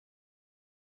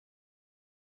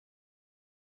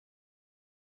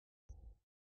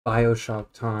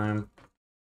Bioshock time.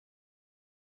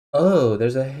 Oh,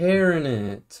 there's a hair in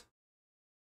it.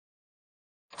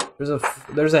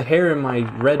 There's a hair in my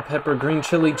red pepper green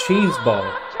chili cheese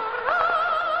ball.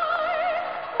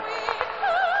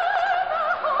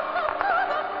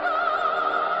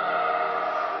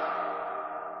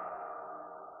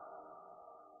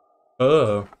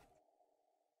 Oh.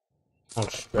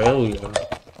 Australia.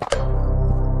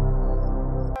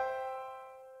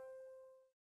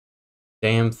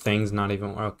 Damn thing's not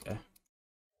even okay.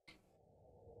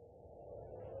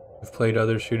 You've played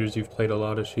other shooters, you've played a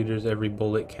lot of shooters, every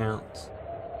bullet counts.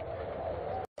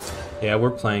 Yeah,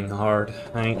 we're playing hard.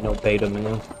 I ain't no beta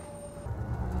man.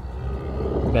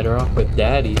 Better off with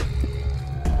daddy.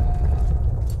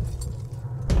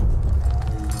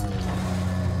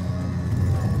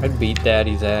 I'd beat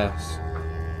daddy's ass.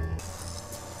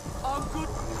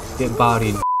 Get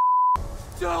bodied.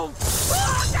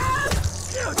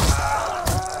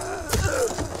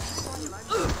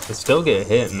 I still get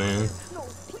hit, man.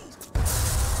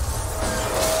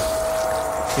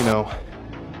 You know,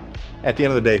 at the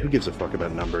end of the day, who gives a fuck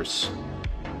about numbers,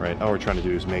 right? All we're trying to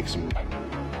do is make some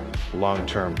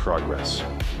long-term progress.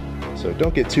 So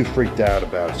don't get too freaked out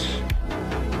about,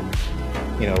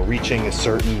 you know, reaching a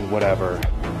certain whatever,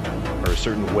 or a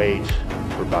certain weight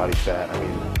or body fat. I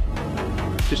mean,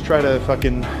 just try to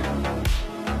fucking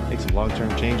make some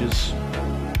long-term changes.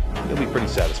 You'll be pretty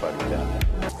satisfied with that.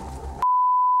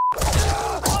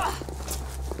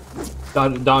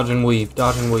 Dodge and weave,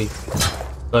 dodge and weave.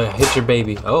 Hit your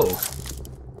baby. Oh.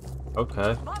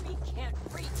 Okay. Mommy can't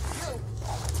reach you.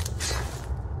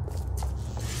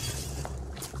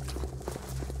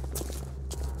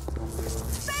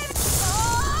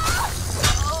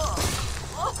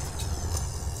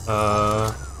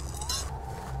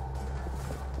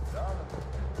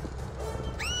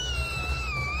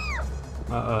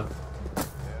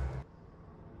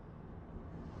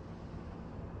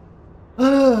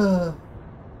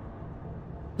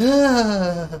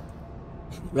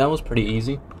 That was pretty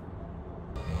easy.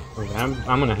 Okay, I'm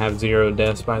gonna have 0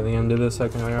 deaths by the end of this. I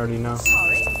already know.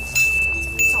 Sorry.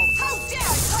 So how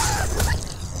dare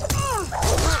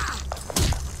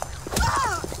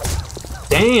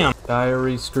you? Damn!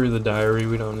 Diary, screw the diary.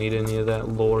 We don't need any of that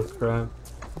lore crap.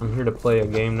 I'm here to play a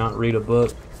game, not read a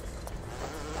book.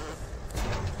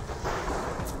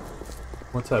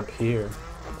 What's up here?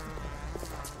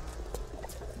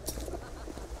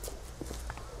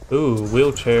 Ooh,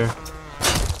 wheelchair.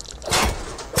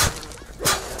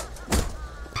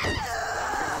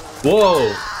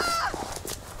 Whoa!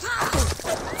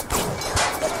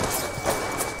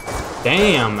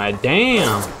 Damn,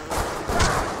 damn!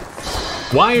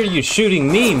 Why are you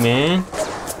shooting me, man?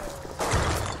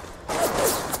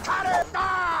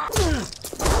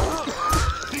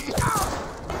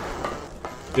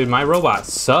 Dude, my robot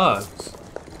sucks.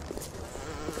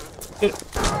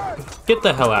 Get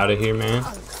the hell out of here, man.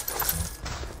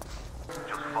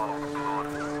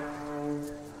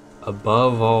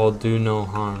 Above all, do no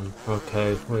harm.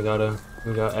 Okay, we got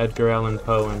Edgar Allan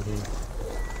Poe in here.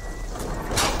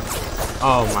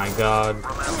 Oh my god.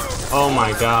 Oh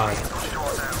my god.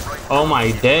 Oh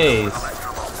my days.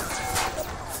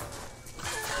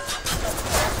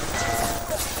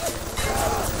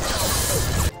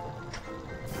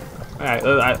 Alright,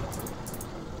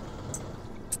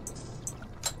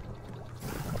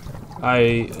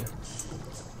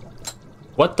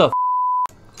 what the f?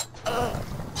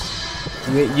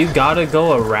 You gotta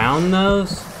go around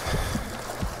those?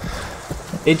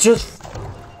 It just...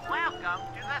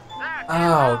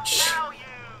 Ouch.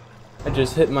 I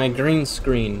just hit my green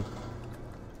screen.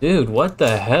 Dude, what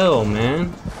the hell,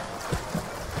 man?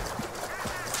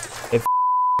 It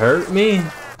hurt me?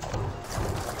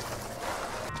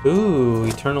 Ooh,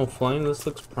 Eternal Flame, this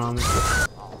looks promising.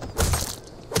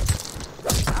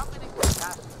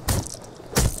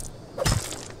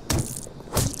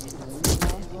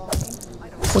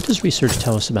 What does research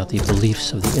tell us about the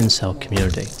beliefs of the incel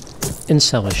community?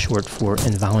 Incel is short for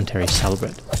involuntary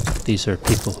celibate. These are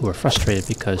people who are frustrated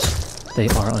because they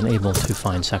are unable to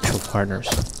find sexual partners.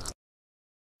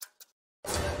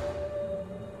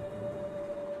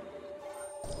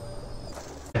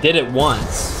 I did it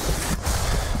once.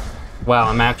 Wow,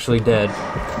 I'm actually dead.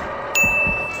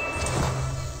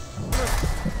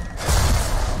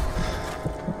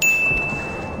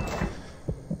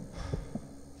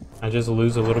 I just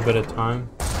lose a little bit of time.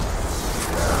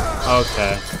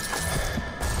 Okay.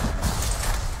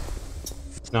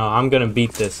 No, I'm gonna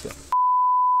beat this.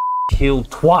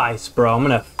 Healed twice, bro. I'm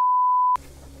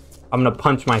gonna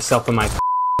punch myself in my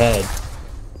head.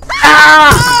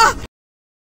 Ah!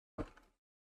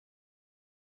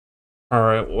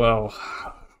 Alright, well.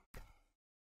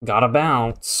 Gotta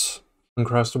bounce.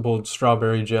 Uncrustable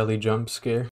strawberry jelly jump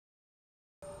scare.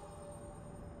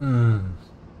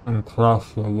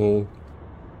 Uncrustable.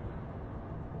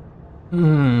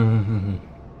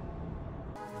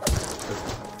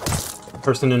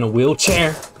 Person in a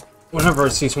wheelchair. Whenever I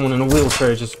see someone in a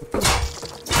wheelchair, just...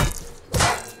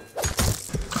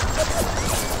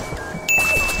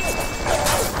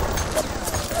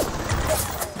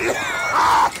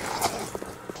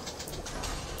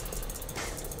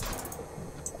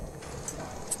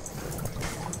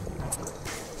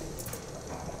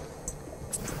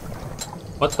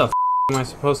 What the f am I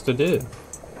supposed to do?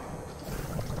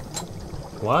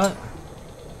 What?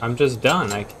 I'm just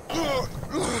done.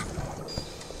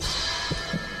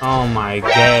 Oh my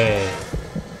god.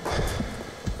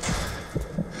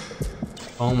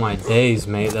 Oh my days,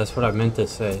 mate. That's what I meant to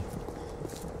say.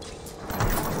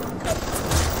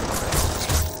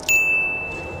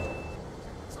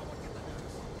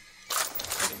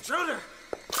 Intruder!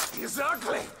 He's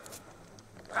ugly!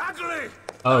 Ugly!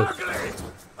 Oh. Ugly!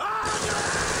 Ugly!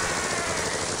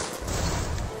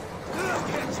 Look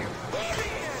at you!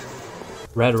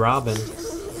 Idiot! Red Robin.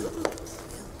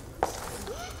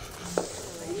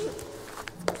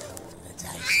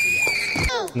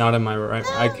 Not in my right.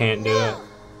 I can't do it.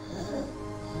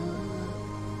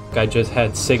 I just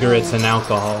had cigarettes and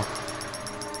alcohol.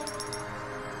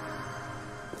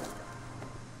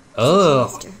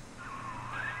 Ugh.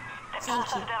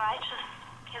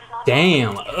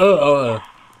 Damn. Ugh.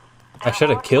 I should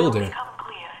have killed her.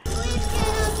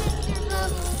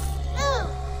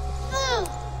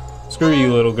 Screw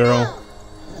you, little girl.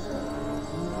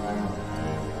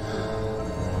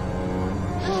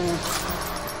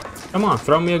 Come on,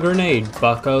 throw me a grenade,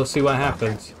 bucko. See what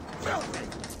happens.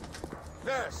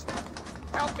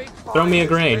 Throw me a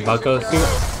grenade, bucko. See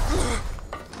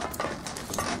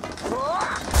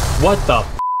what the f?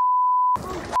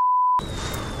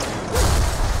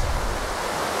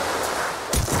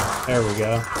 There we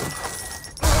go.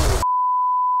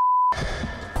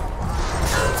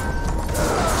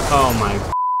 Oh my.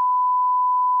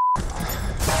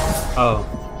 Oh.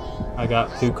 I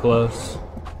got too close.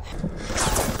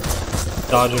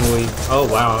 Dodge and weave. Oh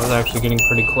wow, I was actually getting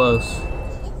pretty close.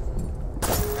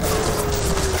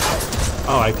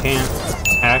 Oh, I can't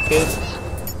hack it?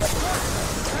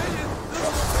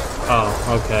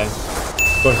 Oh, okay.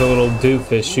 Of course, a little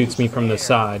doofus shoots me from the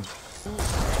side.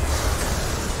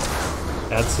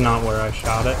 That's not where I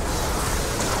shot it.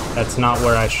 That's not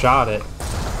where I shot it.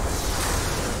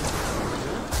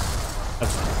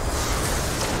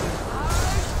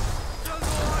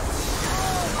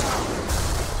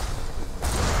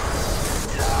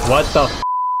 What the f?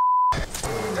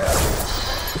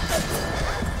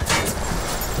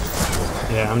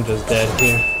 Yeah, I'm just dead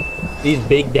here. These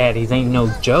big daddies ain't no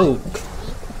joke.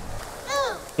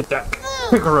 Get that.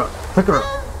 Pick her up. Pick her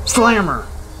up. Slam her.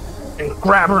 And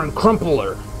grab her and crumple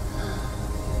her.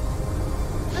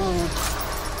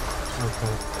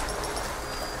 Okay.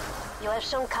 You have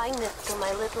shown kindness to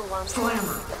my little one. Slam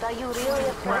her. But are you really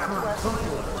a friend to us?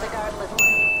 Regardless,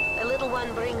 a little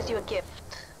one brings you a gift.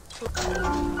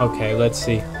 Okay, let's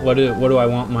see. What do I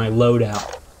want my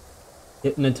loadout?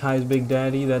 Hypnotize Big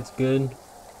Daddy, that's good.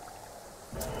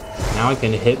 Now I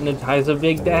can hypnotize a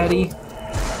Big Daddy?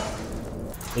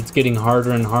 It's getting harder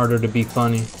and harder to be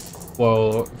funny.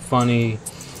 Well, funny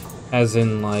as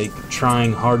in like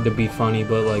trying hard to be funny,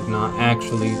 but like not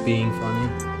actually being funny.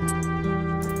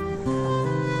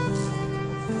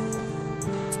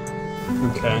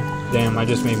 Okay, damn, I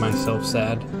just made myself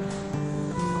sad.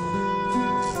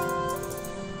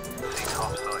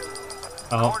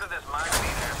 Oh. According to this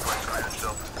magazine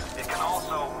credential, it can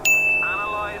also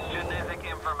analyze genetic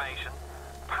information.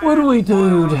 What do we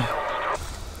do?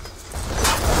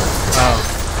 Oh.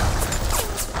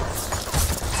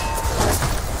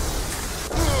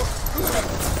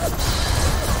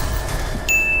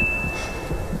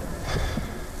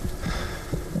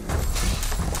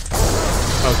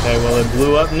 Okay, well it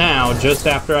blew up now, just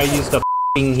after I used a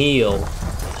f***ing heal.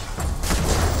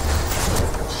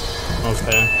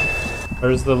 Okay.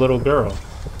 Where's the little girl?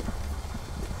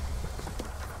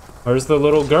 Where's the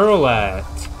little girl at?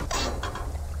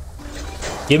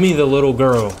 Give me the little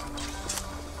girl.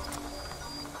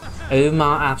 Oh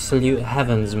my absolute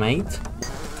heavens, mate.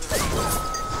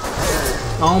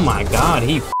 Oh my god,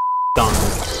 he f***ed on me.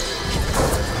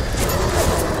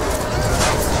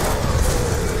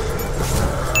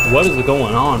 What is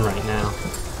going on right now?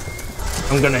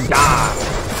 I'm gonna die.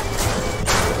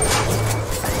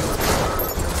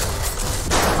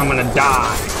 I'm gonna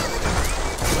die.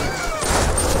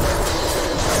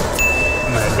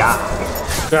 I'm gonna die.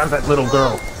 Grab that little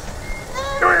girl.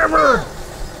 Grab her!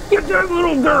 Get that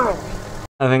little girl!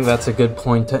 I think that's a good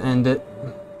point to end it.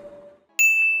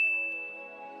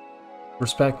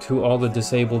 Respect to all the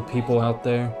disabled people out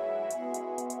there.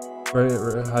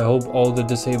 I hope all the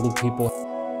disabled people